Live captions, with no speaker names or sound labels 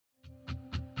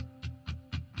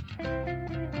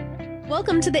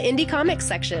Welcome to the Indie Comics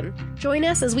section. Join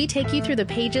us as we take you through the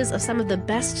pages of some of the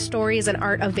best stories and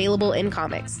art available in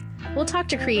comics. We'll talk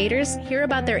to creators, hear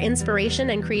about their inspiration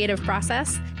and creative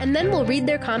process, and then we'll read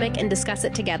their comic and discuss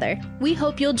it together. We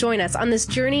hope you'll join us on this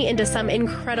journey into some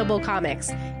incredible comics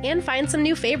and find some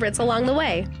new favorites along the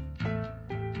way.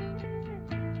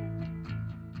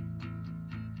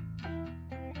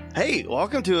 Hey,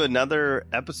 welcome to another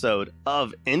episode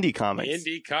of Indie Comics.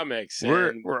 Indie Comics.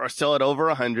 We're still at over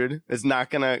 100. It's not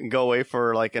going to go away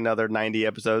for like another 90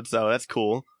 episodes, so that's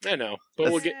cool. I know, but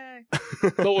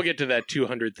we'll get to that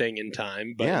 200 thing in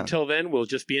time. But until then, we'll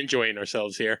just be enjoying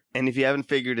ourselves here. And if you haven't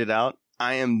figured it out,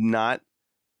 I am not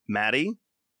Maddie.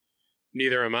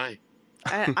 Neither am I.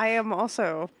 I am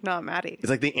also not Maddie. It's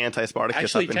like the anti-Spartacus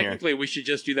Actually, up in here. technically, we should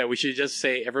just do that. We should just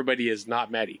say everybody is not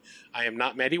Maddie. I am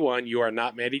not Maddie 1. You are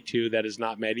not Maddie 2. That is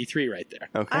not Maddie 3 right there.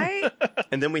 Okay.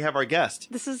 And then we have our guest.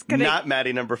 This is gonna not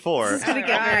Maddie number 4. This is gonna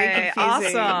get very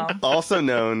confusing. Awesome. Also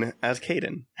known as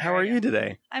Kaden. How are you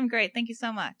today? I'm great. Thank you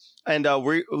so much. And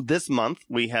this month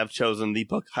we have chosen the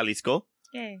book Jalisco.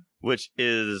 Yay. Which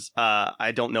is,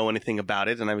 I don't know anything about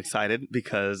it, and I'm excited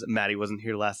because Maddie wasn't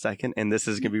here last second, and this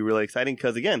is going to be really exciting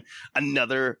because, again, I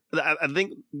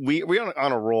think we're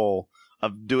on a roll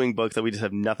of doing books that we just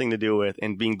have nothing to do with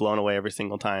and being blown away every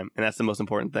single time, and that's the most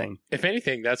important thing. If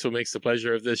anything, that's what makes the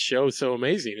pleasure of this show so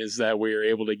amazing, is that we're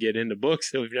able to get into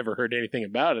books that we've never heard anything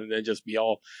about and then just be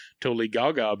all totally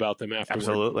gaga about them afterwards.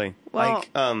 Absolutely. Well,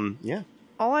 yeah.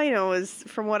 All I know is,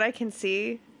 from what I can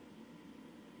see,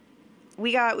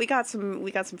 we got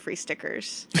some free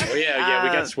stickers. Oh yeah, we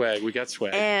got swag. We got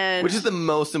swag. And which is the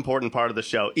most important part of the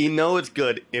show. You know it's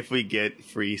good if we get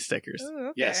free stickers. Ooh,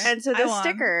 okay. Yes. And so this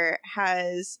sticker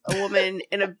has a woman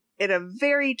in a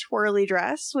very twirly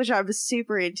dress, which I'm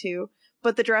super into.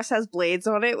 But the dress has blades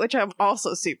on it, which I'm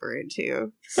also super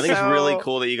into. I think it's really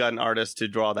cool that you got an artist to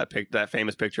draw that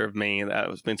famous picture of me that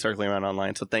was been circling around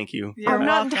online. So thank you. I'm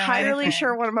not entirely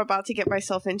sure what I'm about to get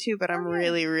myself into, but I'm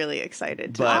really, really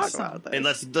excited to talk about this. And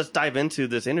let's dive into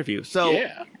this interview. So,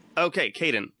 okay,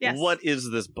 Kaden, what is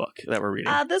this book that we're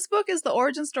reading? This book is the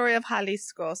origin story of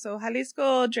Jalisco. So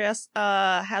Jalisco dress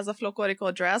has a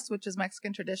folklorico dress, which is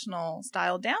Mexican traditional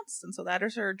style dance. And so that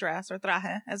is her dress, or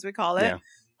traje, as we call it. Yeah.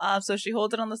 So she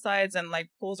holds it on the sides and like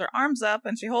pulls her arms up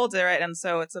and she holds it, right? And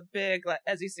so it's a big,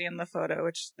 as you see in the photo,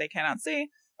 which they cannot see,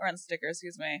 or in the sticker,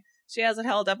 excuse me. She has it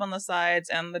held up on the sides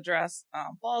and the dress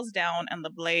falls down and the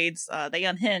blades, they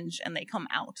unhinge and they come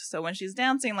out. So when she's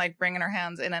dancing, like bringing her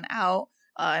hands in and out,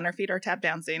 and her feet are tap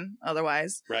dancing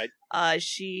otherwise, right?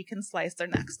 She can slice their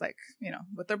necks, like,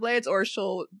 with their blades, or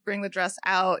she'll bring the dress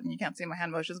out, and you can't see my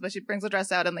hand motions, but she brings the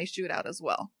dress out and they shoot out as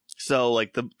well. So,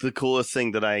 like, the coolest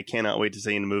thing that I cannot wait to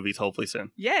see in the movies, hopefully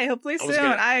soon. Yay, hopefully soon.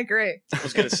 I agree. I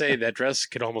was going to say, that dress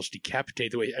could almost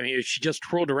decapitate the way... I mean, if she just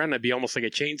twirled around, that'd be almost like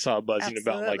a chainsaw buzzing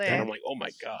about like that. I'm like, oh my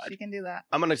God. She can do that.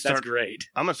 That's great.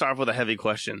 I'm going to start off with a heavy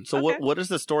question. So what does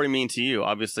the story mean to you?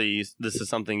 Obviously, this is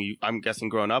something I'm guessing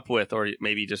grown up with, or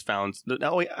maybe just found...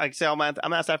 No,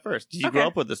 I'm asked that first. Did you grow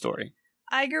up with the story?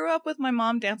 I grew up with my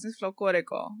mom dancing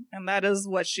folklorico, and that is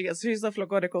what she is. She's a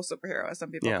folklorico superhero, as some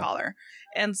people call her.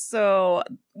 And so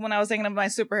when I was thinking of my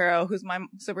superhero, who's my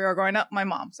superhero growing up? My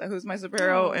mom. So who's my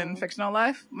superhero in fictional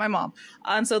life? My mom.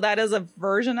 And so that is a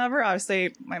version of her.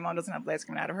 Obviously, my mom doesn't have blades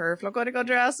coming out of her folklorico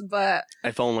dress, but...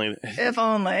 If only. If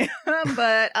only.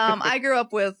 But I grew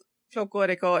up with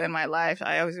folklorico in my life.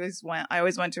 I always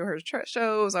went to her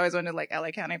shows. I always went to like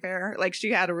LA County Fair. Like,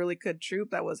 she had a really good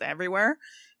troupe that was everywhere.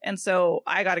 And so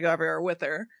I got to go everywhere with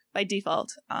her by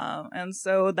default. And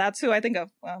so that's who I think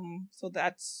of. So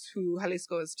that's who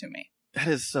Jalisco is to me. That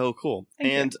is so cool.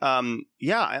 And and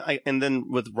then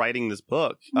with writing this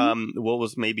book, what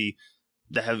was maybe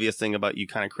the heaviest thing about you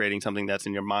kind of creating something that's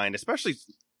in your mind, especially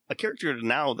a character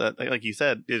now that, like you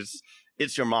said,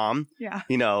 it's your mom,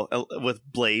 with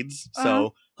blades.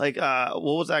 So what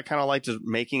was that kind of like, just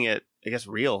making it, I guess,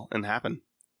 real and happen?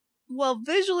 Well,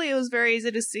 visually, it was very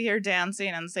easy to see her dancing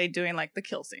and, say, doing, like, the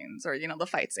kill scenes or, the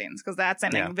fight scenes. Because that's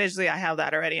something, visually, I have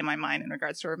that already in my mind in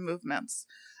regards to her movements.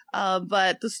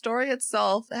 But the story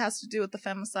itself, it has to do with the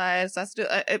femicides.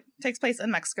 It takes place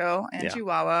in Mexico and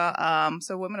Chihuahua.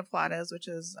 So Women of Juarez,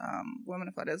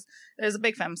 there's a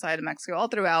big femicide in Mexico all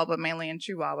throughout, but mainly in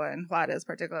Chihuahua and Juarez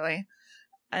particularly.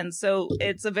 And so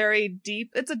it's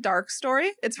a dark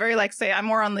story. It's very like, say, I'm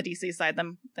more on the DC side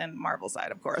than Marvel side,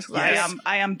 of course. Yes.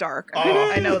 I am dark.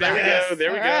 I know that.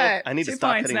 There we go. Right. I need to 2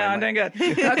 stop points hitting now. my I'm mic.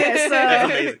 doing good. Okay,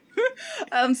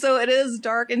 so so it is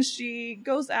dark, and she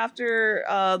goes after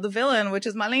the villain, which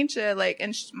is Malinche.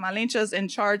 And Malinche's in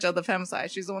charge of the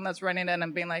femicide. She's the one that's running in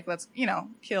and being like, let's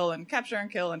kill and capture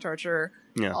and kill and torture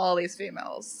all these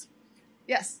females.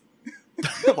 Yes.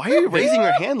 Why are you raising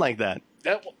your hand like that?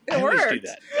 I always do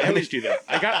that. I always do that.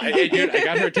 I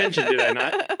got her attention, did I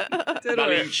not? Did work.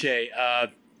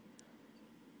 Malinche.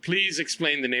 Please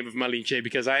explain the name of Malinche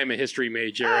because I am a history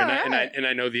major and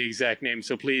I know the exact name.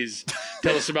 So please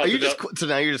tell us about. So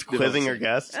now you're just quizzing your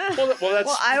guests? Well,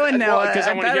 that's I would know because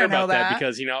I want to hear about that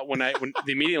because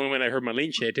immediately when I heard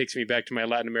Malinche, it takes me back to my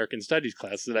Latin American studies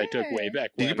class that I took way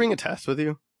back. Did you bring a test with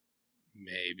you?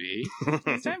 Maybe.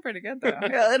 He's doing pretty good though.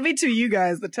 Yeah, it'd be to you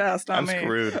guys the test, not I'm me.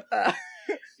 screwed.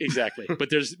 Exactly, but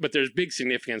there's big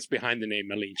significance behind the name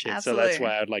Malinche, Absolutely. so that's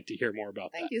why I'd like to hear more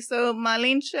about Thank that. you. So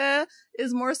Malinche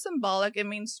is more symbolic. It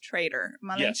means traitor.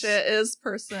 Malinche is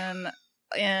person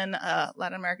in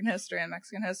Latin American history and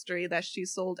Mexican history that she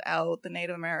sold out the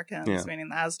Native Americans, meaning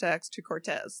the Aztecs, to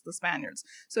Cortez, the Spaniards.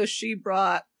 So she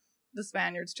brought the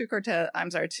Spaniards to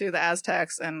the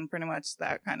Aztecs, and pretty much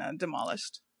that kind of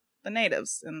demolished the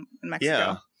natives in Mexico.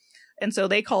 Yeah. And so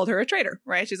they called her a traitor,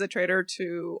 right? She's a traitor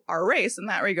to our race in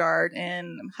that regard.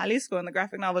 In Jalisco, in the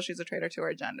graphic novel, she's a traitor to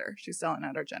our gender. She's selling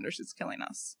out our gender. She's killing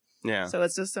us. Yeah. So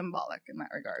it's just symbolic in that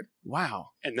regard. Wow.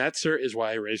 And that, sir, is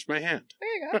why I raised my hand.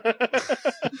 There you go.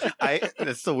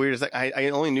 That's the weirdest. I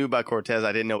only knew about Cortez.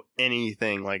 I didn't know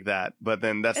anything like that. But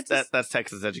then that's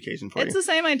Texas education for you. It's the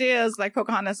same idea as like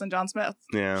Pocahontas and John Smith.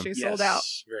 Yeah. She sold out.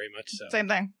 Very much so. Same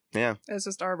thing. Yeah. It's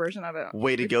just our version of it.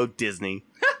 Way to go, Disney.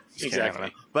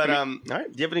 Exactly. But all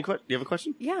right. Do you have a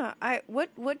question? Yeah,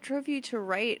 what drove you to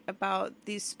write about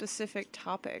these specific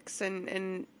topics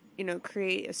and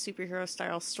create a superhero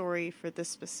style story for this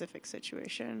specific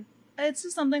situation? It's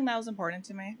just something that was important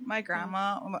to me. My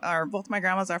grandma, or both my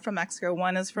grandmas are from Mexico.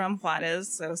 One is from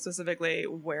Juarez, so specifically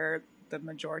where the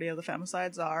majority of the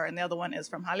femicides are, and the other one is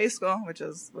from Jalisco, which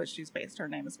is what her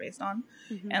name is based on.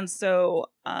 Mm-hmm. And so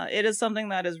it is something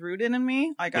that is rooted in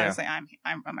me. Like obviously I'm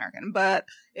American, but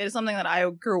it is something that I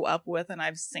grew up with and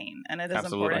I've seen, and it is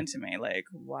important to me. Like,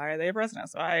 why are they oppressing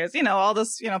us? Why is all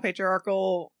this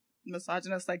patriarchal,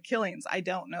 misogynist like killings? I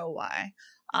don't know why.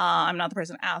 I'm not the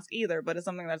person to ask either, but it's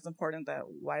something that's important. That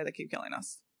why do they keep killing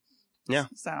us? Yeah.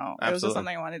 So it was just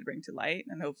something I wanted to bring to light,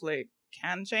 and hopefully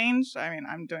can change. I mean,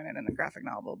 I'm doing it in a graphic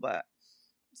novel, but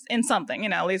in something,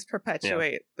 at least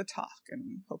perpetuate the talk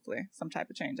and hopefully some type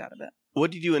of change out of it. What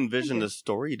did you envision the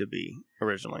story to be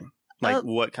originally? Like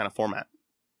what kind of format?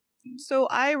 So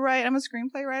I'm a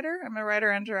screenplay writer. I'm a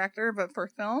writer and director, but for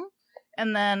film.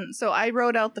 And then, so I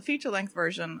wrote out the feature-length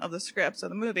version of the script, so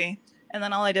the movie, and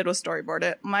then all I did was storyboard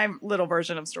it. My little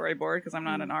version of storyboard, because I'm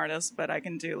not an artist, but I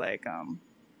can do like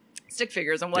stick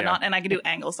figures and whatnot, and I can do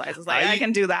angle sizes. Like I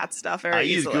can do that stuff very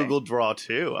easily. I use Google Draw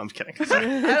too. I'm kidding.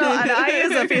 I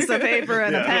use a piece of paper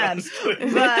and a pen,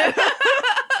 but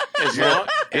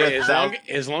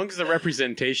as long as the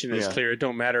representation is clear, it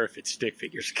don't matter if it's stick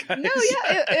figures, guys. No,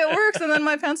 it works, and then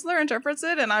my penciler interprets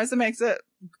it, and obviously makes it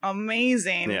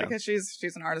amazing because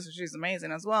she's an artist and she's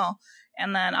amazing as well.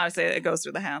 And then obviously it goes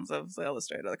through the hands of the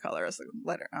illustrator, the colorist, the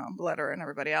letterer, and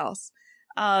everybody else.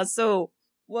 So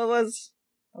what was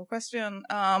the question?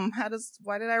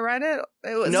 Why did I write it?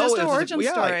 It was just an origin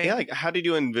story. Like how did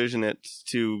you envision it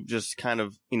to just kind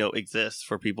of exist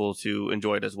for people to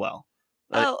enjoy it as well?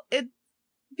 Well,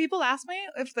 people ask me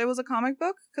if there was a comic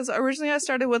book, because originally I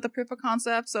started with a proof of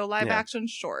concept, so live action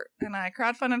short, and I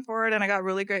crowdfunded for it, and I got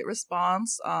really great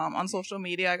response on social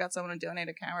media. I got someone to donate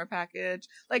a camera package,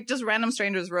 like just random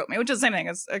strangers wrote me, which is the same thing.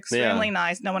 It's extremely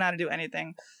nice. No one had to do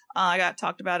anything. I got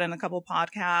talked about in a couple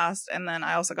podcasts, and then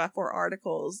I also got 4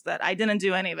 articles that I didn't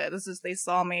do any of it. This is they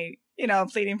saw me,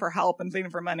 pleading for help and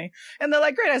pleading for money, and they're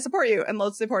like, "Great, I support you," and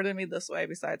loads supported me this way,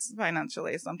 besides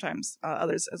financially, sometimes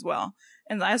others as well.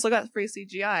 And I also got free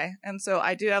CGI, and so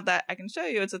I do have that. I can show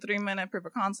you. It's a 3-minute proof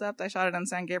of concept. I shot it in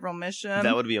San Gabriel Mission.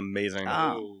 That would be amazing.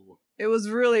 It was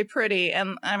really pretty,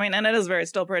 and and it is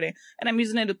still pretty. And I'm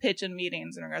using it to pitch in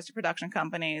meetings in regards to production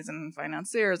companies and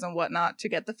financiers and whatnot to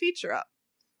get the feature up.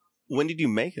 When did you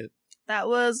make it? That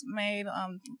was made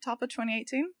top of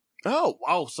 2018. Oh,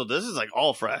 wow. So this is like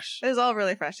all fresh. It is all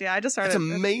really fresh. Yeah, I just started. It's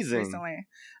amazing. Recently.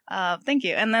 Thank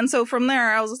you. And then so from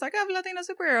there, I was just like, I have a Latina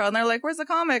superhero. And they're like, where's the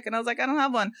comic? And I was like, I don't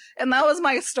have one. And that was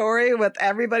my story with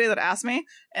everybody that asked me.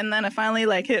 And then it finally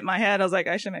hit my head. I was like,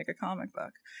 I should make a comic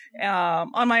book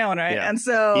on my own, right? Yeah. And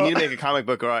so you need to make a comic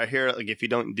book, or I hear if you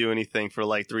don't do anything for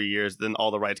 3 years, then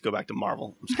all the rights go back to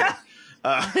Marvel. I'm just kidding.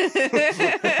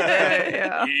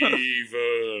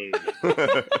 Evil.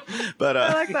 But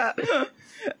I like that.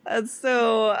 And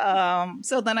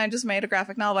so then I just made a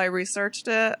graphic novel. I researched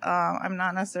it. I'm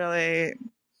not necessarily,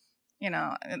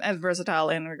 as versatile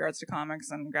in regards to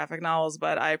comics and graphic novels,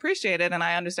 but I appreciate it and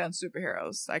I understand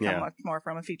superheroes. I come much more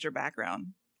from a feature background.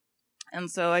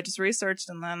 And so I just researched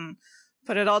and then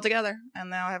put it all together, and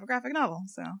now I have a graphic novel.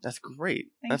 So That's great.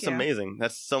 Thank That's you. amazing.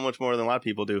 That's so much more than a lot of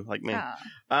people do, like me. yeah.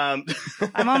 Um,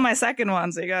 I'm on my second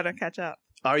one, so you got to catch up.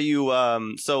 Are you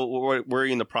so where are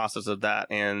you in the process of that,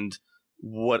 and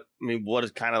what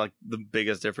is kind of like the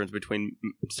biggest difference between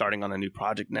starting on a new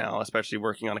project now, especially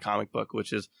working on a comic book,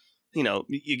 which is, you know,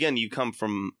 again, you come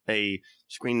from a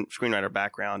screenwriter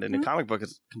background, and a comic book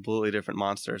is a completely different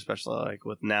monster, especially like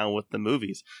with the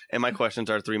movies. And my questions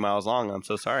are 3 miles long. I'm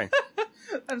so sorry.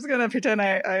 I'm just gonna pretend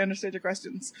I understood your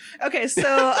questions. Okay,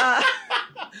 so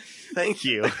Thank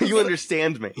you. You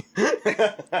understand me.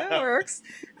 it works.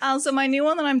 So my new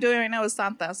one that I'm doing right now is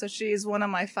Santa. So she's one of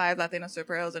my 5 Latina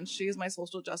superheroes, and she's my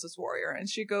social justice warrior. And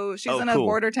she's in a cool.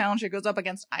 border town. She goes up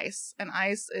against ICE, and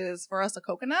ICE is for us a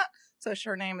coconut. So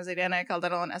her name is Irene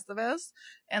Calderon Estevez.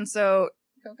 And so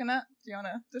coconut. Do you want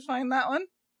to define that one?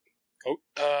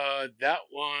 That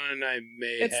one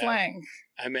It's slang.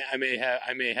 I may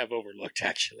have overlooked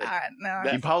actually. All right,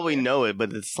 no, You probably know it,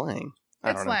 but it's slang. I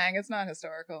it's don't know. slang. It's not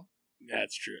historical.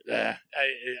 That's true.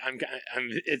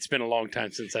 It's been a long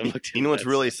time since I've looked. You know what's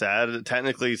really sad?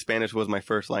 Technically, Spanish was my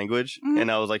first language, Mhm.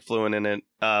 and I was like fluent in it.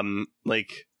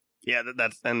 Yeah,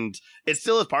 that's and it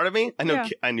still is part of me. I know,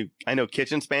 Yeah. I know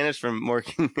kitchen Spanish from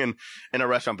working in a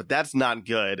restaurant, but that's not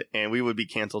good, and we would be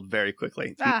canceled very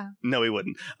quickly. No, we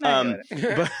wouldn't. No, you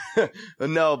wouldn't.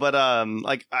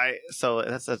 So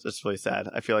that's just really sad.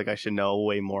 I feel like I should know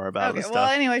way more about this well,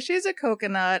 stuff. anyway, she's a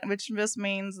coconut, which just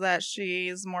means that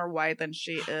she's more white than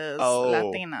she is Oh.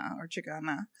 Latina or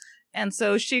Chicana. And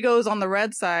so she goes on the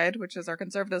red side, which is our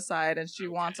conservative side, and she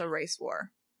wants a race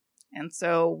war. And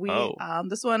so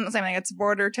this one, same thing, it's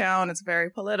border town, it's very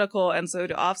political, and so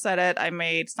to offset it, I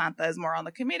made Santa is more on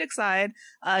the comedic side.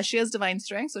 She has divine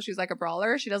strength, so she's like a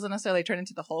brawler. She doesn't necessarily turn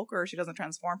into the Hulk, or she doesn't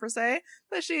transform per se,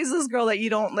 but she's this girl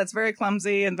that's very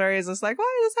clumsy and very just like,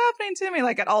 why is this happening to me?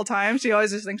 Like at all times, she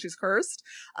always just thinks she's cursed,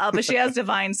 but she has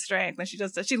divine strength, and she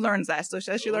learns that. So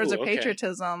she learns her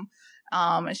patriotism,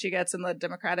 and she gets in the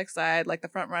Democratic side, like the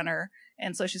front runner.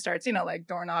 And so she starts, like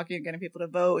door knocking and getting people to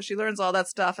vote. She learns all that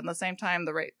stuff. And at the same time,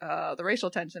 the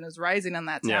racial tension is rising in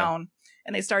that town. Yeah.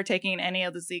 And they start taking any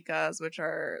of the Zicas, which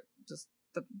are just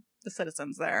the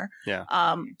citizens there,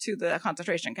 to the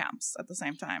concentration camps at the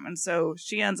same time. And so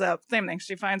she ends up, same thing.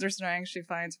 She finds her strength. She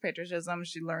finds patriotism.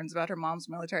 She learns about her mom's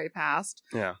military past.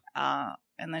 Yeah.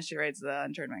 And then she raids the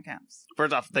internment camps.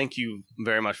 First off, thank you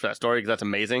very much for that story, because that's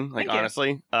amazing. Like,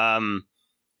 honestly.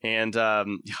 And oh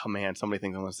man, so many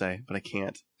things I want to say, but I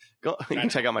can't. You can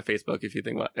check out my Facebook if you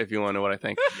want to know what I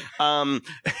think.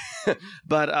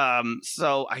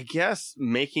 So I guess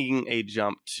making a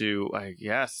jump to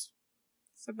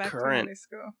so back current to high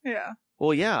school. Yeah.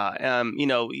 Well, yeah.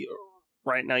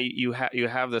 Right now you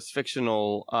have this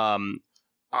fictional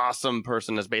awesome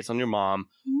person that's based on your mom,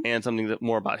 and something that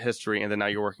more about history, and then now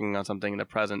you're working on something in the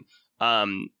present.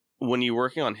 When you're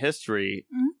working on history.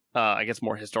 I guess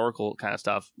more historical kind of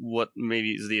stuff. What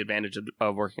maybe is the advantage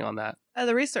of working on that?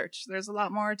 The research. There's a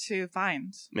lot more to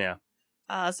find. Yeah.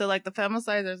 So like the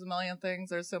femicide, there's a million things.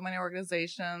 There's so many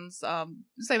organizations.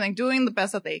 Same thing, doing the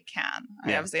best that they can.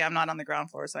 Obviously, I'm not on the ground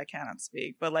floor, so I cannot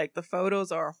speak. But like the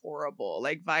photos are horrible.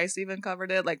 Like Vice even covered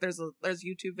it. Like there's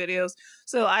YouTube videos.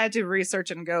 So I had to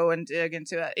research and go and dig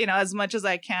into it. As much as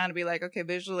I can to be like, okay,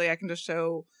 visually, I can just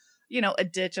show a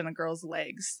ditch in a girl's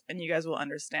legs, and you guys will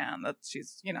understand that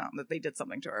she's, that they did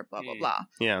something to her, blah, blah, blah.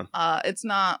 Yeah. It's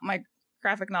not, my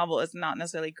graphic novel is not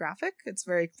necessarily graphic. It's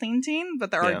very clean teen,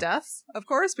 but there are deaths, of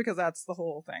course, because that's the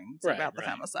whole thing. It's about the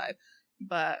femicide.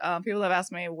 But people have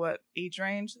asked me what age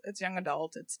range. It's young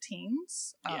adult. It's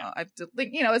teens. I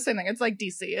think, it's the same thing. It's like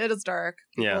DC. It is dark.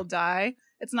 People die.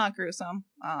 It's not gruesome.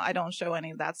 I don't show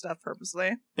any of that stuff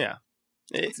purposely. Yeah.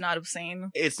 It's not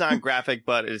obscene. It's not graphic,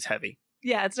 but it is heavy.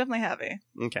 Yeah, it's definitely heavy.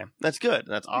 Okay. That's good.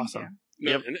 That's awesome.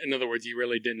 No, in other words, you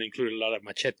really didn't include a lot of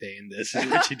machete in this,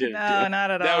 which you didn't No, do.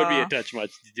 Not at all. That would be a touch much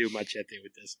to do machete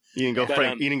with this. You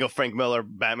didn't go Frank Miller,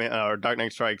 Batman, or Dark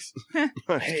Knight Strikes.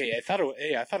 Hey, I thought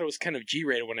it was kind of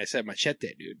G-rated when I said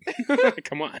machete, dude.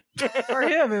 Come on. For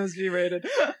him, it was G-rated.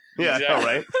 Yeah, exactly. all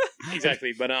right.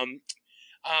 Exactly. But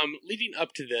leading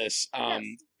up to this,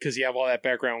 because you have all that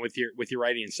background with your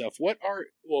writing and stuff, who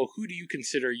do you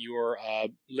consider your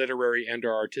literary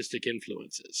and/or artistic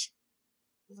influences?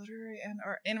 Literary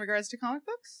or in regards to comic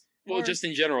books? Well, just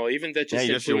in general, even that just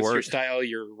just influenced your your style,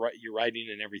 your writing,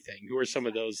 and everything. Who are some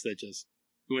of those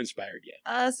who inspired you?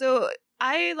 So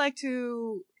I like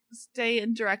to stay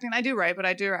in directing. I do write, but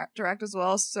I do direct as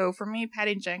well. So for me,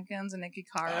 Patty Jenkins and Nikki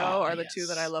Caro are the two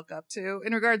that I look up to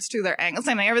in regards to their angles.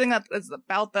 I mean, everything that is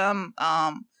about them,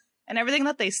 and everything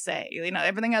that they say.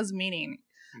 Everything has meaning.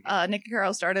 Nikki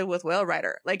Caro started with Whale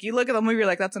Rider. Like, you look at the movie, you're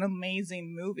like, that's an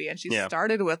amazing movie. And she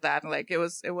started with that. And, like, it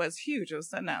was huge. It was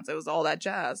Sundance. It was all that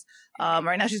jazz.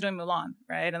 Right now she's doing Mulan,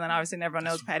 right? And then obviously everyone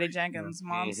knows Patty Jenkins'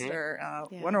 Monster,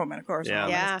 Wonder Woman, of course.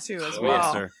 Wonder Woman is too as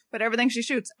well. But everything she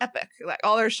shoots, epic. Like,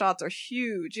 all her shots are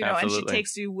huge, you know, and she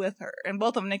takes you with her. And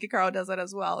both of them, Nikki Caro does that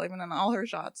as well, even in all her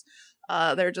shots.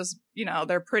 They're just, you know,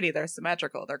 they're pretty, they're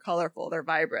symmetrical, they're colorful, they're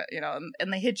vibrant, you know,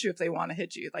 and they hit you if they want to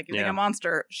hit you. Like, you think a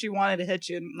Monster, she wanted to hit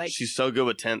you, and like she's so good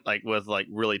with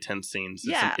really tense scenes.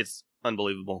 It's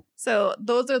unbelievable. So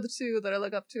those are the two that I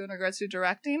look up to in regards to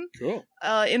directing. Cool.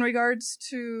 In regards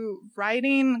to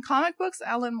writing comic books,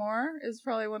 Alan Moore is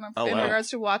probably one of in regards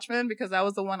to Watchmen, because that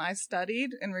was the one I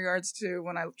studied in regards to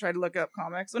when I tried to look up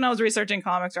comics. When I was researching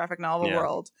comics, graphic novel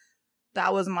world,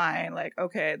 that was my, like,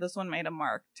 okay, this one made a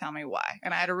mark. Tell me why.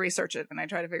 And I had to research it, and I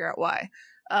tried to figure out why.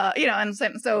 You know, and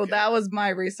so that was my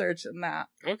research in that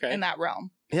in that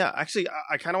realm. Yeah, actually,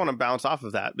 I kind of want to bounce off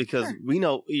of that, because we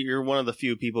know you're one of the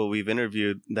few people we've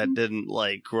interviewed that didn't,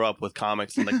 like, grow up with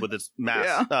comics and, like, with its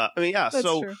mass. That's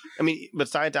so true. I mean,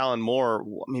 besides Alan Moore,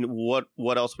 I mean,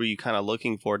 what else were you kind of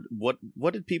looking for? What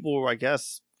did people, I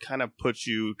guess, kind of put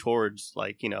you towards,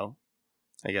 like, you know,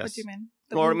 I guess. What do you mean?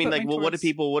 Or I mean, like, what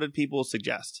did people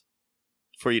suggest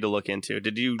for you to look into?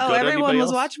 Did you go to everyone anybody was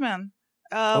else? Watchmen.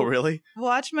 Oh, really?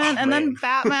 Watchmen, and then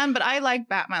Batman, but I like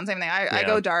Batman. Same thing. I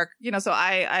go dark, you know, so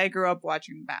I grew up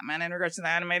watching Batman in regards to the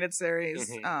animated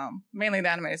series, mainly the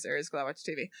animated series because I watch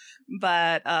TV.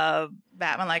 But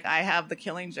Batman, like, I have The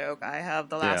Killing Joke, I have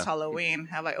The Last Halloween.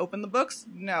 Have I opened the books?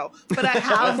 No, but I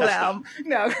have them.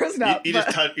 No, of course not. You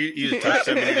just touched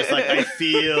them, and you're just like,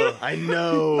 I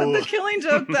know. But The Killing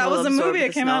Joke, that was a movie.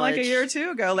 It came out like a year or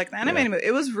two ago, like the animated movie.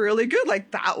 It was really good.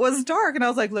 Like, that was dark, and I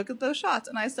was like, look at those shots,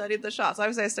 and I studied the shots.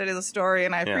 Obviously, I study the story,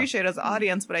 and I appreciate it as an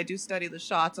audience, but I do study the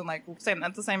shots, and, like,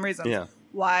 that's the same reason. Yeah.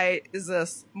 Why is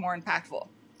this more impactful?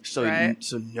 So,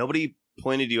 so nobody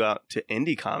pointed you out to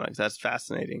indie comics. That's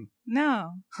fascinating.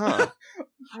 No. Huh.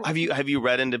 Have you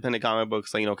read independent comic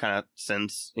books, like, you know, kind of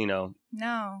since, you know?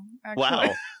 No. Actually. Wow.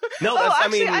 No,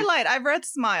 actually, I lied. I've read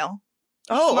Smile.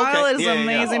 Oh, Smile okay. is an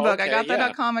amazing book. I got that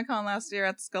at Comic-Con last year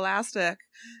at Scholastic.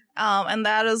 And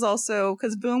that is also,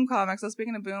 because Boom Comics, I was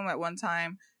speaking to Boom at one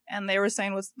time, and they were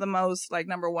saying what's the most, like,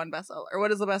 #1 bestseller, or what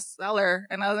is the bestseller?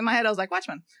 And I was in my head, I was like,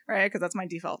 Watchmen, right? Because that's my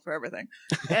default for everything.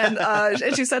 And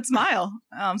and she said Smile.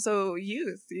 So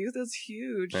youth is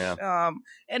huge. Yeah.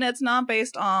 And it's not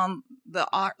based on the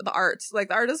arts. Like,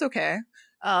 the art is okay.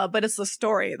 But it's the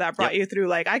story that brought you through.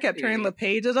 Like, I kept turning the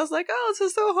pages. I was like, oh, this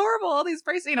is so horrible. All these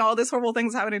you know, all these horrible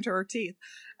things happening to her teeth.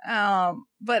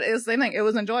 But it's the same thing. It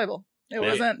was enjoyable. It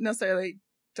wasn't necessarily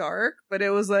dark, but it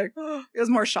was like, it was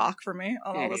more shock for me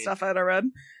on all the stuff I'd read.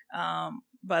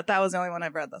 But that was the only one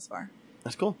I've read thus far.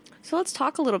 That's cool. So let's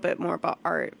talk a little bit more about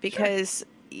art, because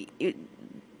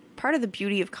part of the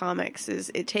beauty of comics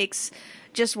is it takes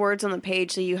just words on the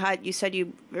page. So you said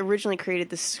you originally created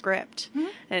the script, and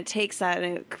it takes that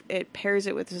and it pairs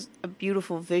it with a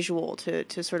beautiful visual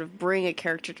to sort of bring a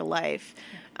character to life.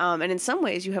 And in some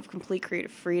ways, you have complete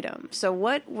creative freedom. So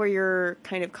what were your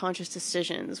kind of conscious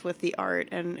decisions with the art,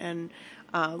 and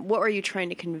what were you trying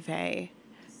to convey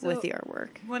with the artwork?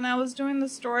 When I was doing the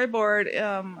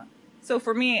storyboard, so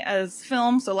for me, as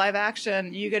film, so live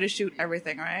action, you get to shoot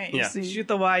everything, right? You shoot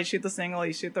the wide, you shoot the single,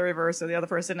 you shoot the reverse of the other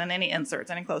person, and any inserts,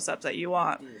 any close-ups that you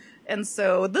want. And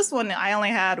so this one, I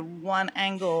only had one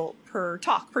angle per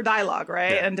dialogue,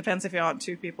 right? And it depends if you want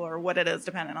two people or what it is,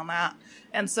 depending on that.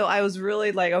 And so I was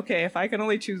really like, okay, if I can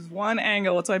only choose one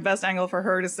angle, what's my best angle for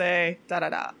her to say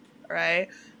da-da-da, right?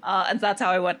 And that's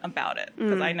how I went about it,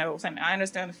 because I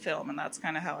understand film, and that's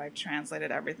kind of how I've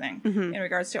translated everything. In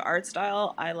regards to art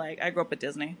style, I grew up at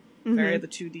Disney. Very the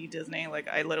 2D Disney, like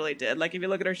I literally did. Like if you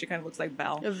look at her, she kind of looks like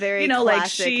Belle. A very like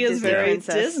she is Disney very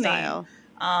princess Disney style.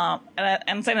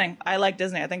 And same thing. I like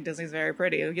Disney. I think Disney's very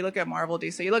pretty. If you look at Marvel,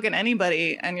 DC, you look at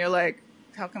anybody, and you're like,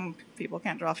 how come people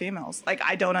can't draw females? Like,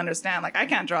 I don't understand. Like, I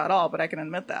can't draw at all, but I can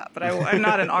admit that. But I'm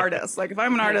not an artist. Like, if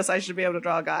I'm an artist, I should be able to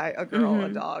draw a guy, a girl, a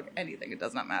dog, anything. It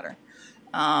does not matter.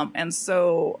 And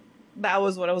so that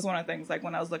was one of the things. Like,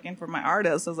 when I was looking for my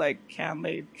artist, I was like, can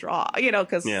they draw? You know,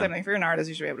 because if you're an artist,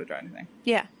 you should be able to draw anything.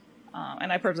 Yeah.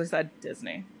 And I purposely said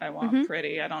Disney. I want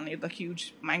pretty. I don't need the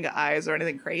huge manga eyes or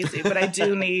anything crazy, but I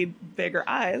do need bigger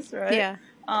eyes, right? Yeah.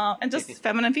 And just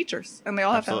feminine features. And they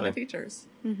all have feminine features.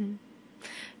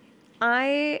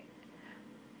 I'm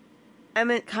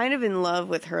kind of in love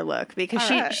with her look,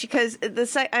 because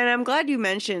and I'm glad you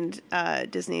mentioned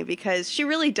Disney, because she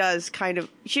really does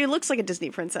she looks like a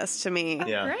Disney princess to me.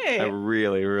 Yeah, great. I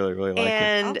really, really, really like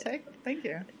it. I'll take it. Thank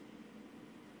you.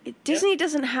 Disney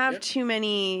doesn't have too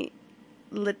many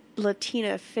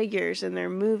Latina figures in their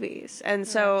movies, and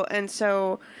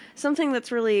so something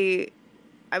that's really,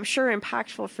 I'm sure,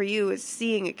 impactful for you is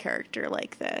seeing a character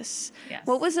like this. Yes.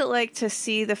 What was it like to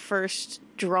see the first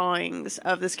drawings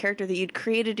of this character that you'd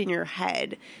created in your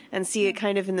head and see it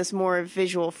kind of in this more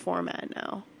visual format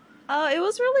now? It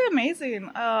was really amazing.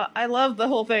 I love the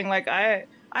whole thing. Like, I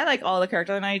like all the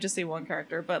characters. I know you just see one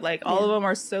character, but like all of them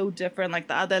are so different. Like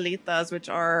the Adelitas, which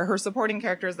are her supporting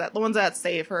characters, that the ones that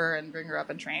save her and bring her up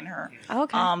and train her.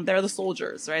 Okay. They're the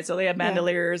soldiers, right? So they have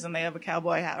bandoliers and they have a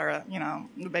cowboy hat, or a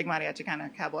big mariachi kind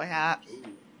of cowboy hat.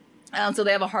 So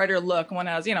they have a harder look. One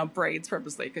has, braids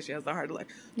purposely because she has the hard look.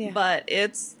 Yeah. But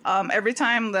it's, every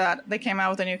time that they came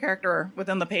out with a new character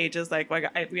within the pages,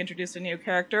 we introduced a new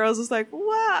character, I was just like,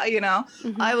 wow,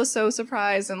 I was so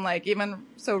surprised. And like, even,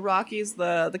 so Rocky's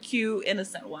the cute,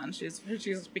 innocent one. She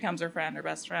becomes her friend, her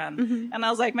best friend. Mm-hmm. And I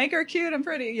was like, make her cute and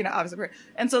pretty, obviously pretty.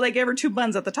 And so they gave her 2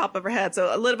 buns at the top of her head.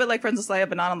 So a little bit like Princess Leia,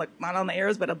 but not on the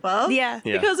ears, but above. Yeah.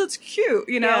 Because it's cute,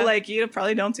 like you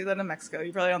probably don't see that in Mexico.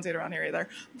 You probably don't see it around here either.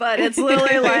 But it's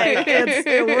literally like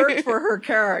it worked for her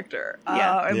character.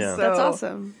 So, that's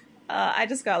awesome. I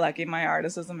just got lucky. My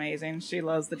artist is amazing. She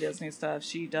loves the Disney stuff.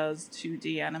 She does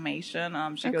 2D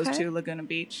animation. She goes to Laguna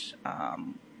Beach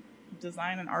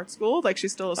design and art school. Like,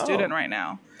 she's still a student right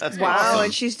now. That's wow. awesome.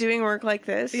 And she's doing work like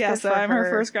this. Yeah, so I'm her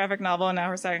first graphic novel and now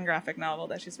her second graphic novel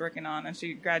that she's working on, and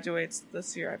she graduates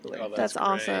this year, I believe. Oh, that's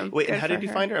awesome. Wait, and how did you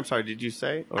find her? I'm sorry, did you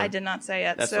say? Or? I did not say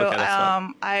it. That's so okay, that's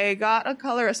fine. I got a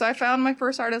colorist. So I found my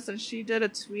first artist, and she did a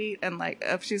tweet, and like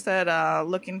she said,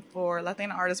 looking for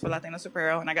Latina artists for Latina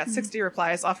superhero, and I got 60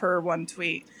 replies off her one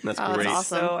tweet. That's great. That's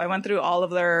awesome. So I went through all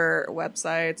of their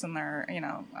websites and their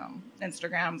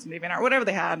Instagrams and DeviantArt, whatever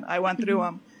they had. I went through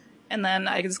them, and then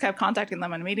I just kept contacting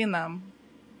them and meeting them,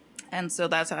 and so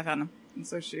that's how I found them. And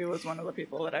so she was one of the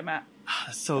people that I met.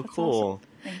 That's so cool. Awesome.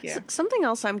 Thank you. Something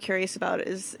else I'm curious about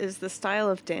is the style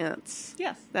of dance.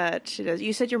 Yes. That she does.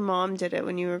 You said your mom did it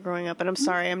when you were growing up, and I'm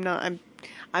sorry, I'm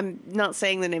not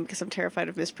saying the name because I'm terrified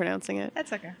of mispronouncing it.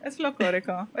 It's okay. It's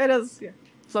Folklorico. It is. Yeah.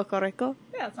 Folklorico?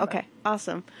 Yeah. It's okay.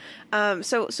 Awesome.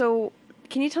 So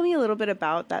can you tell me a little bit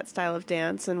about that style of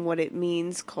dance and what it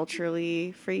means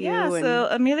culturally for you? Yeah, so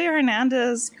Amelia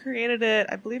Hernandez created it,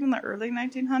 I believe, in the early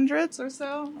 1900s or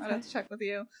so. I'd have to check with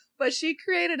you. But she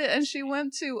created it, and she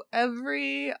went to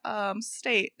every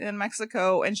state in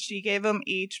Mexico, and she gave them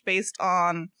each based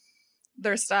on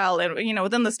their style. And,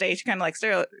 within the state, she kind of like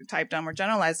stereotyped them or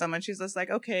generalized them. And she's just like,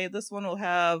 okay, this one will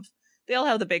have... They all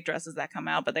have the big dresses that come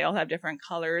out, but they all have different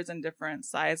colors and different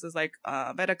sizes. Like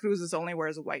Veracruz only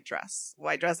wears a white dress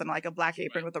and like a black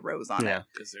apron with a rose on it.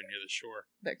 Because they're near the shore.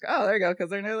 There you go, because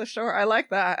they're near the shore. I like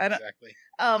that. Exactly.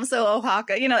 So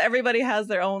Oaxaca, everybody has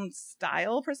their own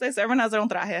style per se. So everyone has their own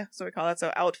traje, so we call it,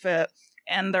 so outfit,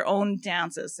 and their own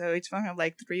dances. So each one have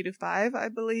like 3 to 5, I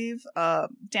believe,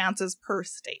 dances per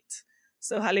state.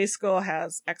 So Jalisco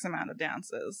has X amount of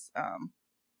dances.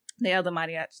 They have the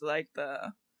mariachi,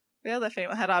 the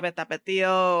famous Jarabe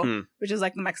Tapatio, which is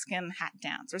like the Mexican hat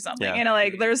dance or something. Yeah.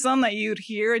 There's some that you'd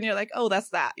hear and you're like, oh, that's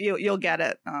that. You'll get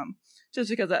it. Just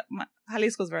because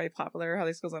Jalisco is very popular.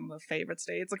 Jalisco is one of the favorite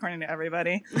states, according to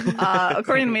everybody.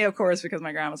 According to me, of course, because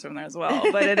my grandma's from there as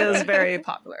well. But it is very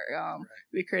popular.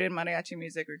 We created mariachi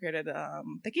music. We created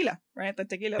tequila, right? The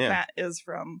tequila plant is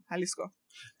from Jalisco.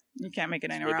 You can't make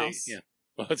it anywhere else.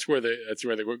 Well, that's where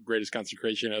the greatest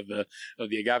concentration of the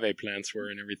agave plants were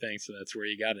and everything. So that's where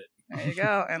you got it. There you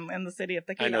go. And in the city of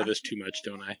tequila. I know this too much,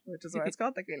 don't I? Which is why it's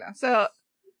called tequila. So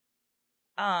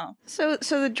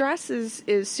the dress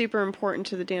is super important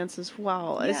to the dance as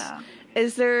well. Yeah.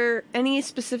 Is there any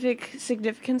specific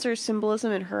significance or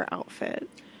symbolism in her outfit?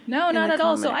 No, not at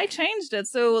all. So I changed it.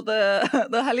 So the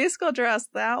Jalisco dress,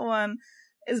 that one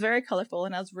is very colorful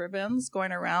and has ribbons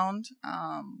going around.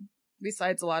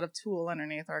 Besides a lot of tulle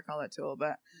underneath, or I call it tulle,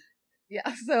 but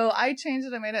yeah. So I changed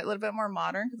it. I made it a little bit more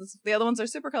modern because the other ones are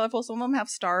super colorful. Some of them have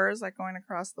stars like going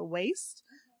across the waist,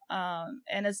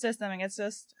 and it's just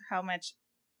how much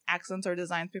accents or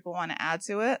designs people want to add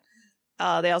to it.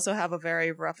 They also have a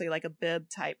very roughly like a bib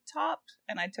type top,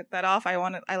 and I took that off. I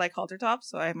like halter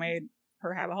tops, so I made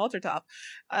her have a halter top,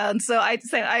 and so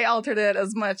I altered it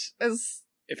as much as.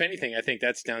 If anything, I think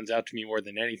that stands out to me more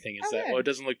than anything is that, it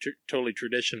doesn't look totally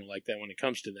traditional like that when it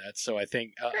comes to that. So I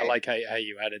think I like how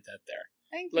you added that there.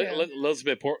 Thank you. A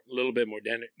little bit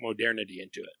modernity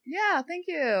into it. Yeah, thank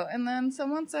you. And then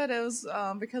someone said it was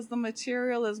because the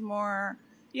material is more,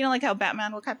 like how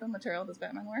Batman, what type of material does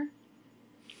Batman wear?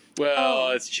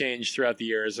 Well, it's changed throughout the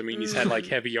years. I mean, he's had like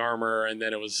heavy armor, and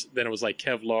then it was like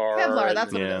Kevlar. Kevlar,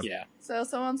 that's what Yeah. it is. Yeah. So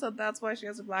someone said that's why she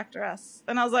has a black dress.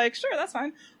 And I was like, sure, that's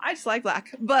fine. I just like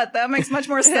black. But that makes much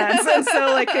more sense. And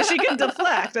so, like, 'cause she can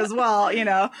deflect as well, you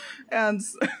know? And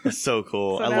It's so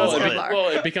cool. So I now love it's it. Kevlar. Well,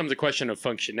 it becomes a question of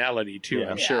functionality too. Yeah.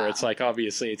 I'm sure Yeah. it's like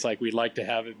obviously it's like we'd like to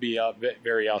have it be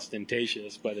very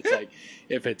ostentatious, but it's like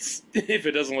if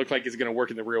it doesn't look like it's going to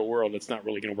work in the real world, it's not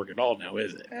really going to work at all now,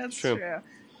 is it? that's True. true.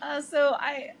 So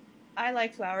I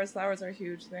like flowers. Flowers are a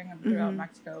huge thing throughout Mhm.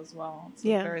 Mexico as well. It's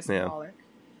Yeah. very symbolic.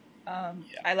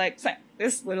 I like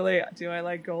this. Literally, do I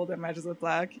like gold that matches with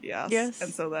black? Yes. Yes.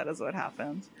 And so that is what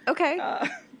happened. Okay.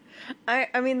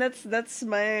 I mean that's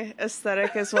my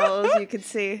aesthetic as well, as you can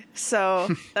see. So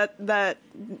that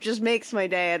just makes my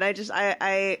day, and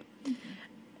I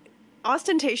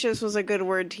ostentatious was a good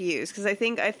word to use, because I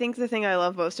think the thing I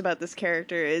love most about this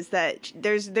character is that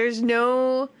there's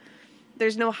no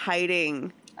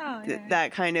hiding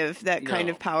that kind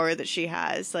of power that she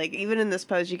has. Like, even in this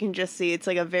pose, you can just see it's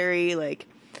like a very, like,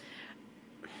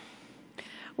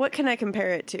 what can I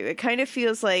compare it to? It kind of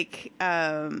feels like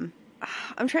I'm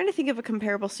trying to think of a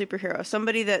comparable superhero,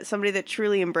 somebody that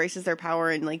truly embraces their power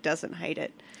and, like, doesn't hide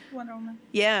it. Wonder Woman. I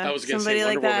Yeah, was going to somebody say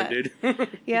Wonder like Woman, that.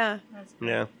 dude. Yeah.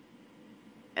 Yeah.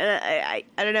 And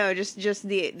I don't know, just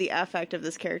the affect of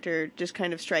this character just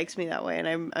kind of strikes me that way,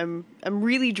 and I'm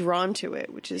really drawn to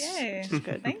it, which is Yay.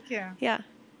 good. Thank you. Yeah.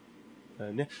 Yeah.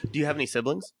 Do you have any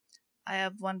siblings? I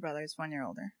have one brother. He's 1 year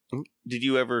older. Did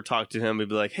you ever talk to him and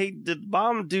be like, "Hey, did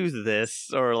Mom do this?"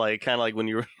 Or like, kind of like when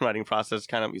you were writing process,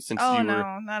 kind of since Oh you no,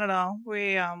 were. not at all.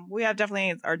 We have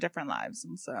definitely our different lives,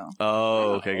 and so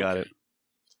Oh, okay, got it.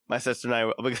 My sister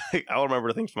and I'll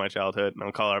remember things from my childhood, and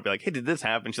I'll call her. I'll be like, "Hey, did this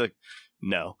happen?" She's like,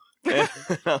 "No." And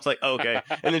I was like, "Okay,"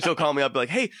 and then she'll call me up, be like,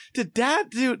 "Hey, did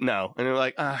Dad do?" No, and they're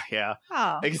like, yeah."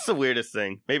 oh, Like, it's the weirdest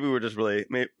thing. Maybe we're just really.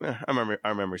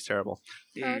 Our memory's terrible.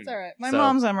 oh, it's all right. My So-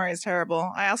 mom's memory is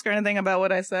terrible. I ask her anything about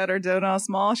what I said or did when I was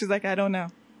small. She's like, I don't know.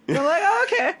 I'm like, oh,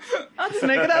 okay, I'll just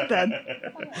make it up then.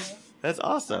 That's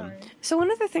awesome. So one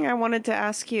other thing I wanted to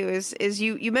ask you is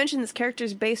you mentioned this character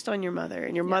is based on your mother,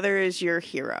 and your mother is your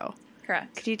hero.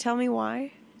 Correct. Could you tell me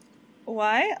why?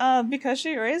 Why? Because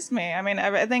she raised me. I mean,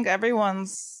 I think every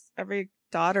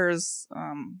daughter's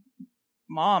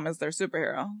mom is their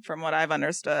superhero, from what I've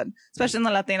understood, especially in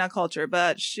the Latina culture.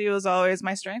 But she was always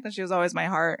my strength, and she was always my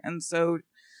heart. And so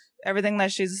everything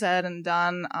that she's said and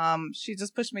done, she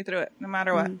just pushed me through it, no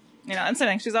matter what. You know, and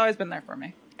sitting, she's always been there for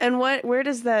me. And where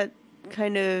does that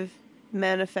kind of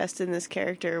manifest in this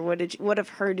character? What of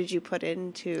her did you put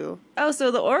into? Oh,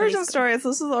 so the origin Jalisco. story, so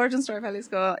this is the origin story of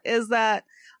Jalisco, is that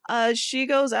she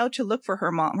goes out to look for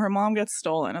her mom. Her mom gets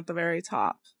stolen at the very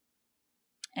top.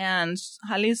 And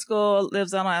Jalisco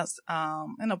lives in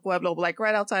a pueblo, like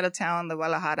right outside of town, the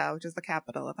Guadalajara, which is the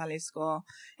capital of Jalisco.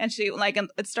 And she, like, and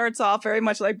it starts off very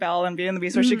much like Belle and Beauty and the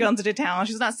Beast, where she comes into town.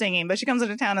 She's not singing, but she comes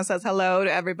into town and says hello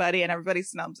to everybody, and everybody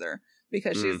snubs her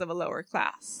because she's of a lower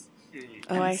class.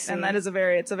 Oh, I see. And that is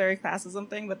it's a very classism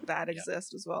thing, but that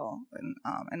exists as well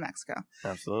in Mexico.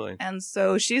 Absolutely. And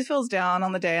so she feels down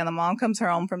on the day, and the mom comes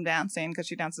home from dancing because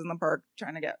she dances in the park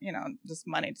trying to get, just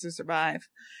money to survive.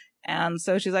 And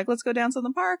so she's like, let's go dance in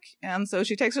the park. And so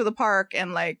she takes her to the park,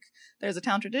 and like, there's a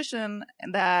town tradition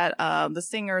that the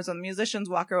singers and the musicians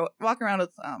walk around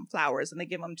with flowers, and they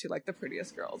give them to like the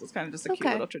prettiest girls. It's kind of just a cute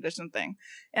Okay. little tradition thing.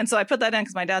 And so I put that in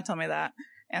because my dad told me that.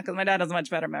 And because my dad has a much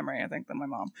better memory, I think, than my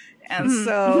mom. And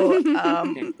so,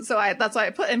 that's why I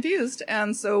put infused.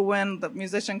 And so when the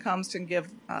musician comes to give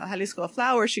Jalisco a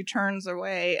flower, she turns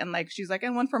away, and like, she's like,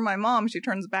 and one for my mom. She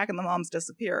turns back, and the mom's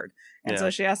disappeared. And so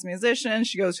she asks the musician,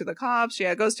 she goes to the cops, she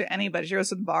goes to anybody. She goes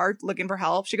to the bar looking for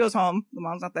help. She goes home. The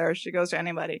mom's not there. She goes to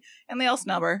anybody, and they all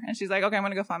snub her. And she's like, okay, I'm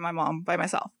going to go find my mom by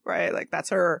myself. Right. Like, that's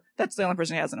the only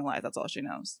person she has in her life. That's all she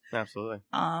knows. Absolutely.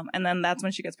 And then that's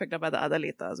when she gets picked up by the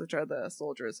Adelitas, which are the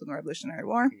soldiers in the Revolutionary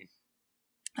War.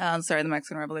 The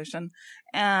Mexican Revolution.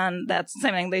 And that's the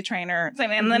same thing. They train her.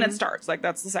 And then it starts. Like,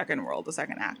 that's the second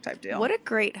act type deal. What a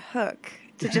great hook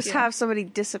to just you. have somebody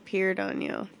disappeared on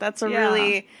you. That's a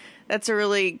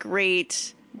really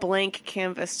great blank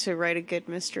canvas to write a good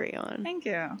mystery on. Thank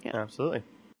you. Absolutely.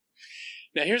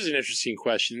 Now, here's an interesting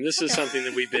question. This is something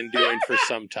that we've been doing for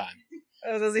some time.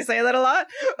 Oh, does he say that a lot?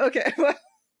 Okay.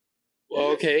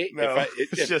 Well, okay. No,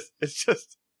 it's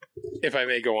just. If I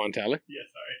may go on, Tyler. Yeah,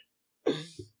 sorry.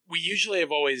 We usually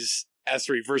have always asked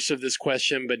the reverse of this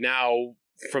question, but now,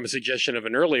 from a suggestion of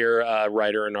an earlier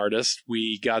writer and artist,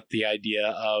 we got the idea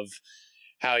of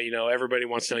how, everybody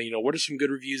wants to know, what are some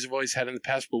good reviews I've always had in the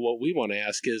past, but what we want to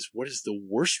ask is, what is the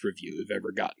worst review you've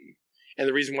ever gotten? And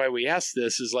the reason why we ask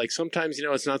this is like sometimes,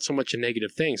 it's not so much a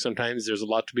negative thing. Sometimes there's a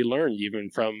lot to be learned even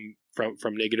from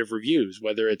negative reviews,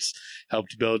 whether it's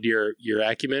helped build your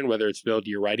acumen, whether it's build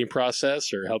your writing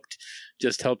process or helped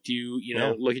you,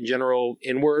 look in general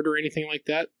inward or anything like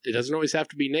that. It doesn't always have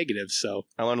to be negative. So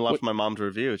I learned a lot from my mom's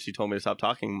review. She told me to stop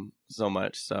talking so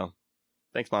much. So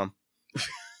thanks, Mom.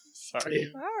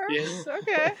 Sorry. All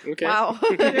right. Okay. Wow.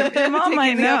 Your mom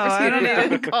might know. I don't know.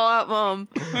 To call out Mom.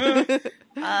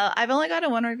 I've only gotten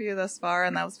one review thus far,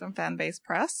 and that was from Fanbase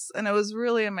Press, and it was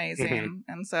really amazing.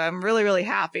 And so I'm really, really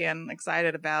happy and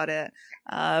excited about it.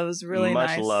 It was really much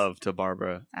nice. Much love to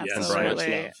Barbara. Absolutely.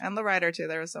 Yes, and the writer, too.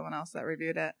 There was someone else that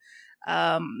reviewed it.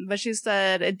 But she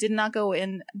said it did not go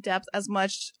in depth as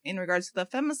much in regards to the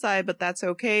femicide, but that's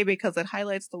okay because it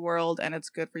highlights the world and it's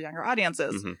good for younger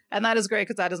audiences. And that is great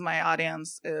because that is my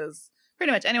audience, is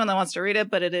pretty much anyone that wants to read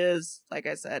it, but it is, like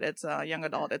I said, it's a young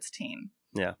adult, it's teen.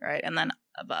 Yeah. Right. And then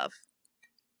above.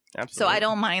 Absolutely. So I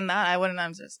don't mind that. I wouldn't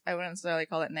necessarily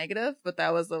call it negative, but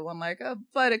that was the one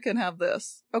but it can have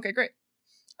this. Okay, great.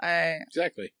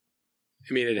 Exactly.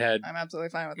 I mean, I'm absolutely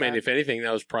fine with that. I mean, if anything,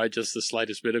 that was probably just the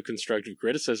slightest bit of constructive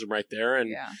criticism right there,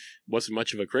 and wasn't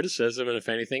much of a criticism. And if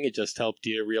anything, it just helped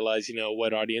you realize,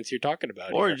 what audience you're talking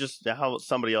about, or just how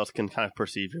somebody else can kind of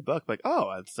perceive your book. Like,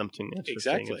 oh, that's something interesting.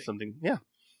 Exactly. It's something,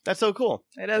 that's so cool.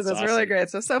 It is. It's awesome. really great.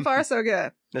 So far, so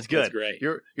good. That's good. That's great.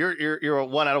 You're a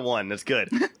 1 out of 1. That's good.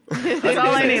 That's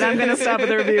all I need. I'm going to stop with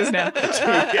the reviews now.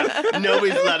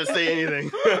 Nobody's allowed to say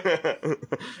anything.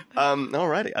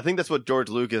 Alrighty. I think that's what George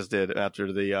Lucas did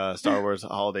after the Star Wars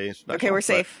holiday special. Okay, we're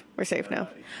safe. We're safe now.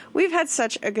 We've had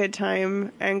such a good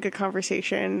time and good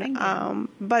conversation.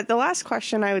 But the last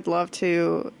question I would love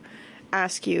to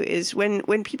ask you is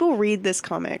when people read this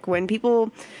comic, when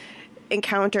people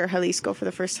encounter Jalisco for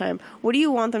the first time, what do you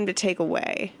want them to take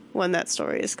away when that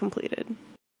story is completed?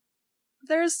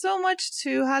 There's so much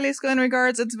to Jalisco in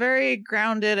regards. It's very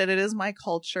grounded, and it is my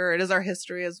culture. It is our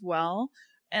history as well.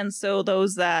 And so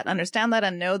those that understand that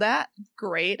and know that,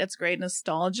 great. It's great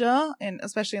nostalgia, and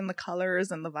especially in the colors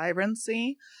and the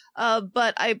vibrancy.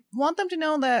 But I want them to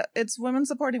know that it's women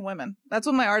supporting women. That's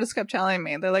what my artist kept telling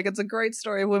me. They're like, it's a great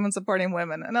story of women supporting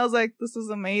women. And I was like, this is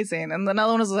amazing. And the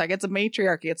other one was like, it's a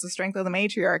matriarchy. It's the strength of the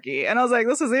matriarchy. And I was like,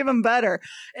 this is even better.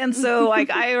 And so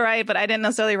I write, but I didn't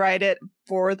necessarily write it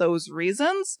for those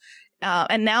reasons.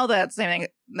 And now that's something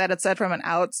that it's said from an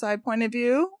outside point of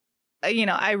view.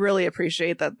 I really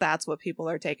appreciate that that's what people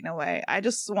are taking away. I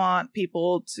just want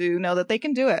people to know that they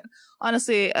can do it.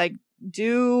 Honestly, if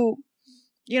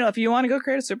you want to go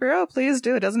create a superhero, please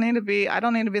do. It doesn't need to be, I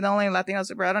don't need to be the only Latino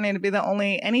superhero. I don't need to be the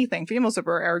only anything, female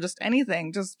superhero, or just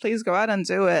anything. Just please go out and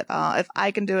do it. If I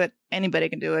can do it, anybody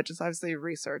can do it. Just obviously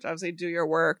research, obviously do your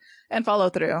work and follow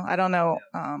through. I don't know,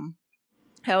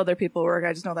 how other people work.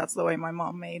 I just know that's the way my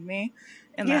mom made me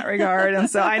in that regard. And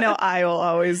so I know I will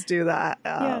always do that.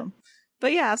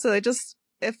 But yeah, so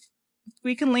if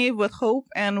we can leave with hope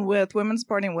and with women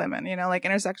supporting women,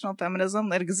 intersectional feminism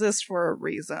that exists for a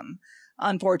reason.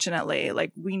 Unfortunately,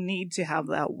 we need to have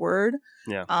that word.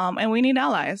 Yeah. And we need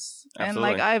allies.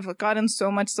 Absolutely. And I've gotten so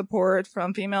much support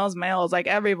from females, males,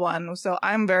 everyone. So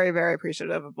I'm very, very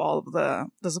appreciative of all of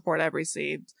the support I've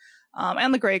received.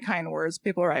 And the great kind words.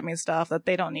 People write me stuff that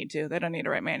they don't need to. They don't need to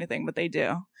write me anything, but they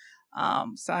do.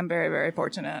 So I'm very, very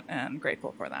fortunate and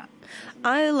grateful for that.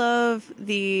 I love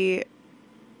the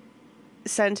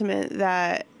sentiment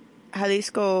that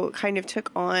Jalisco kind of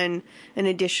took on an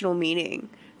additional meaning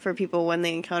for people when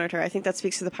they encountered her. I think that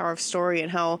speaks to the power of story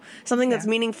and how something that's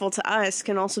meaningful to us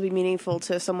can also be meaningful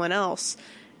to someone else.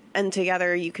 And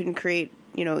together you can create,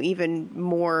 even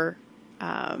more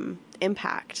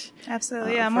impact.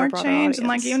 Absolutely. More change. Audience.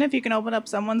 And even if you can open up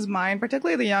someone's mind,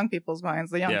 particularly the young people's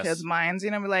minds, the young kids' minds,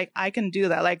 I can do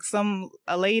that.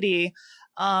 A lady,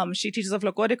 she teaches a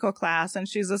Flocorico class, and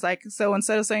she's just so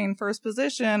instead of saying first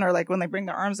position or when they bring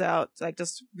their arms out,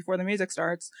 just before the music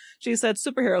starts, she said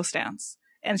superhero stance.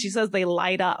 And she says they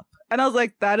light up. And I was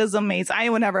like, that is amazing. I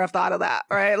would never have thought of that,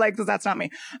 right? Because that's not me.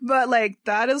 But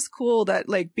that is cool that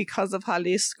because of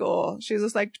Jalisco, she's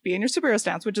just be in your superhero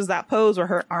stance, which is that pose where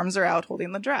her arms are out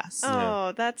holding the dress.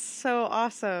 Oh, that's so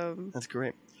awesome. That's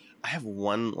great. I have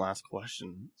one last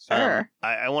question. Sure.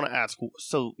 I want to ask,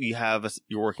 so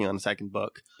you're working on a second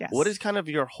book. Yes. What is kind of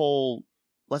your whole,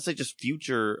 let's say, just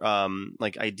future,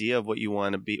 idea of what you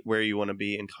want to be, where you want to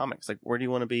be in comics? Where do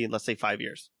you want to be, let's say, 5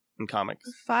 years? In comics?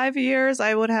 5 years,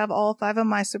 I would have all 5 of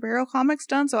my superhero comics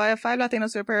done. So I have 5 Latino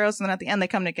superheroes, and then at the end they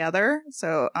come together.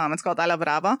 So it's called Ala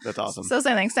Brava. That's awesome. So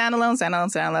same thing,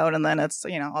 standalone, and then it's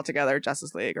all together,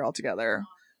 Justice League, or all together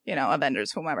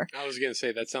Avengers, whomever. I was going to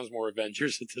say, that sounds more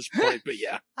Avengers at this point, but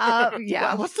yeah.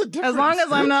 Yeah. What's the difference? As long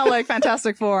as I'm not like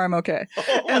Fantastic Four, I'm okay.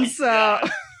 Oh my And so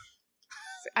God.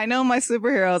 I know my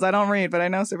superheroes. I don't read, but I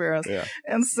know superheroes. Yeah.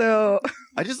 And so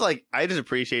I just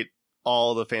appreciate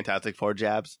all the Fantastic Four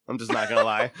jabs. I'm just not gonna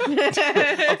lie. I'll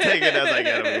take it as I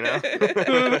get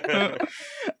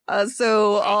them,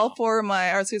 so all 4 or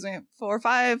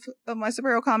 5 of my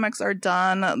superhero comics are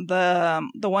done.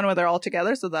 The one where they're all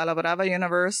together, so the La Brava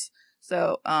universe.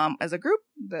 So as a group,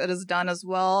 that is done as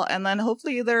well. And then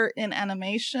hopefully either in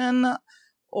animation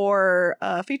or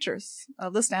features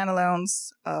of the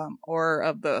standalones or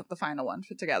of the final one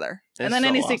put together. It's and then so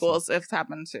any awesome. sequels if it's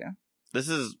happened to. This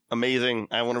is amazing.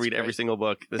 I want to read every single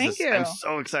book. Thank you. I'm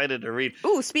so excited to read.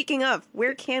 Ooh, speaking of,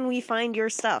 where can we find your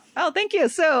stuff? Oh, thank you.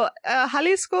 So,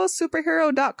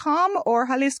 JaliscoSuperhero.com or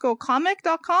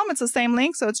JaliscoComic.com. It's the same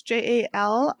link. So it's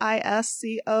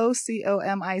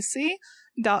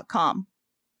JALISCOCOMIC.com.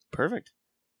 Perfect.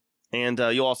 And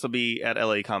you'll also be at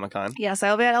LA Comic-Con. Yes,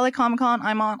 I'll be at LA Comic Con.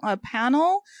 I'm on a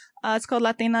panel. It's called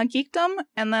Latina Geekdom.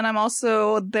 And then I'm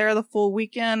also there the full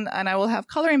weekend, and I will have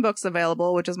coloring books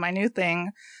available, which is my new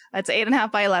thing. It's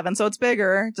 8.5 by 11, so it's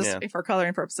bigger, just for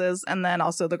coloring purposes. And then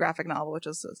also the graphic novel, which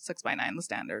is 6 by 9, the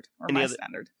standard, or my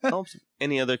standard.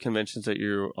 Any other conventions that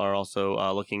you are also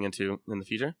looking into in the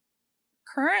future?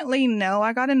 Currently, no.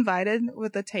 I got invited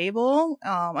with a table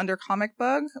under Comic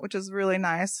Bug, which is really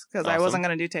nice because I wasn't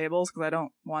going to do tables because I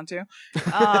don't want to.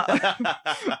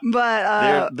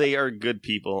 But they are good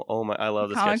people. Oh my! I love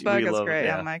this. Comic Bug is great.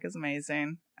 Yeah, Mike is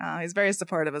amazing. He's very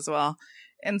supportive as well,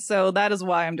 and so that is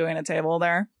why I'm doing a table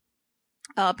there.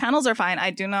 Panels are fine.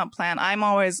 I do not plan. I'm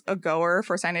always a goer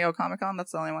for San Diego Comic Con.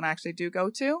 That's the only one I actually do go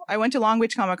to. I went to Long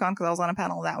Beach Comic Con because I was on a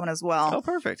panel of that one as well. Oh,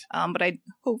 perfect. But I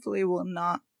hopefully will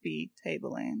not be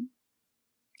tabling.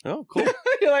 Oh, cool.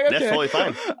 You're like, okay. That's totally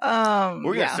fine. We're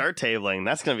going to yeah. start tabling.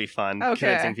 That's going to be fun. Okay.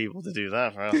 Convincing people to do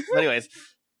that. But anyways,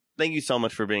 thank you so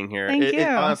much for being here. Thank you. It's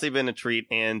honestly been a treat.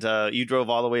 And you drove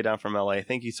all the way down from LA.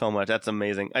 Thank you so much. That's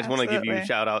amazing. I just want to give you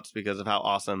shout outs because of how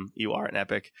awesome you are and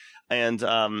epic. And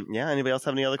anybody else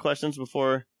have any other questions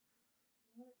before?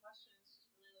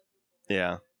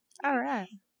 Yeah. All right.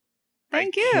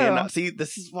 Thank you. See,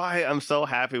 this is why I'm so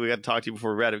happy we got to talk to you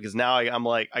before we read it, because now I'm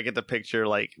like, I get the picture,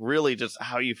 like, really just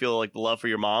how you feel, like, the love for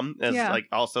your mom. As, like,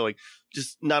 also, like,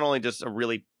 just not only just a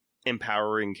really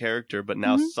empowering character, but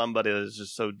now somebody that is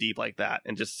just so deep like that,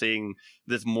 and just seeing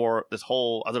this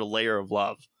whole other layer of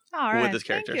love with this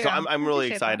character. So I'm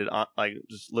really excited, like,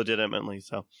 just legitimately.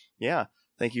 So, yeah.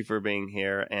 Thank you for being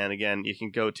here. And again, you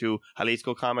can go to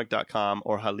JaliscoComic.com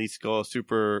or Jalisco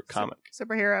Superhero.com.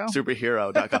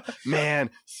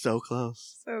 Man, so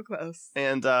close. So close.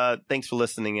 And thanks for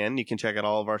listening in. You can check out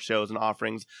all of our shows and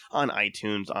offerings on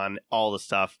iTunes, on all the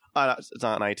stuff. It's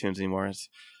not on iTunes anymore. It's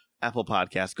Apple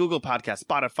Podcasts, Google Podcasts,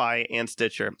 Spotify, and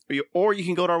Stitcher. Or you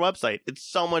can go to our website. It's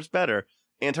so much better.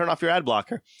 And turn off your ad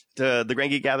blocker to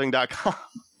thegrandgeekgathering.com.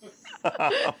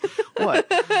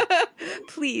 What?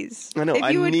 Please. I know.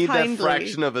 I need that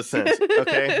fraction of a cent.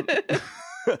 Okay.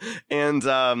 And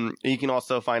you can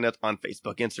also find us on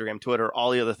Facebook, Instagram, Twitter,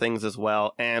 all the other things as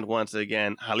well. And once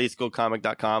again,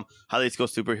 JaliscoComic.com,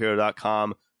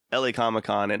 JaliscoSuperhero.com, LA Comic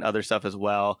Con, and other stuff as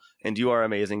well. And you are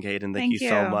amazing, Kaden. Thank you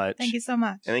so much. Thank you so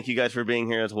much. And thank you guys for being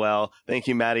here as well. Thank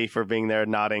you, Maddie, for being there,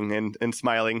 nodding and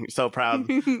smiling. So proud,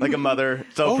 like a mother.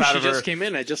 So proud of her. She just came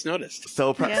in. I just noticed.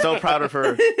 So proud of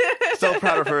her. So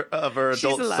proud of her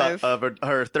adult son, of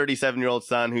her 37-year-old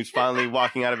son, who's finally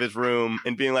walking out of his room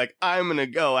and being like, "I'm gonna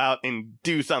go out and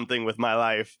do something with my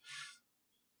life."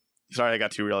 Sorry, I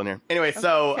got too real in here. Anyway,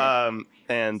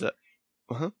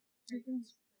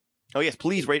 oh, yes,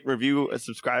 please rate, review, and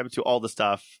subscribe to all the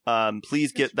stuff.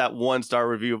 Please get that 1-star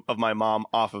review of my mom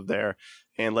off of there,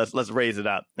 and let's raise it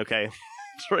up, okay?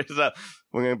 Let's raise it up.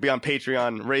 We're going to be on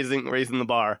Patreon, raising the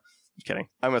bar. Just kidding.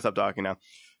 I'm going to stop talking now.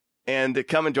 And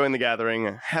come and join the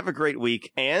gathering. Have a great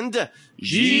week, and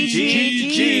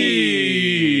GGG!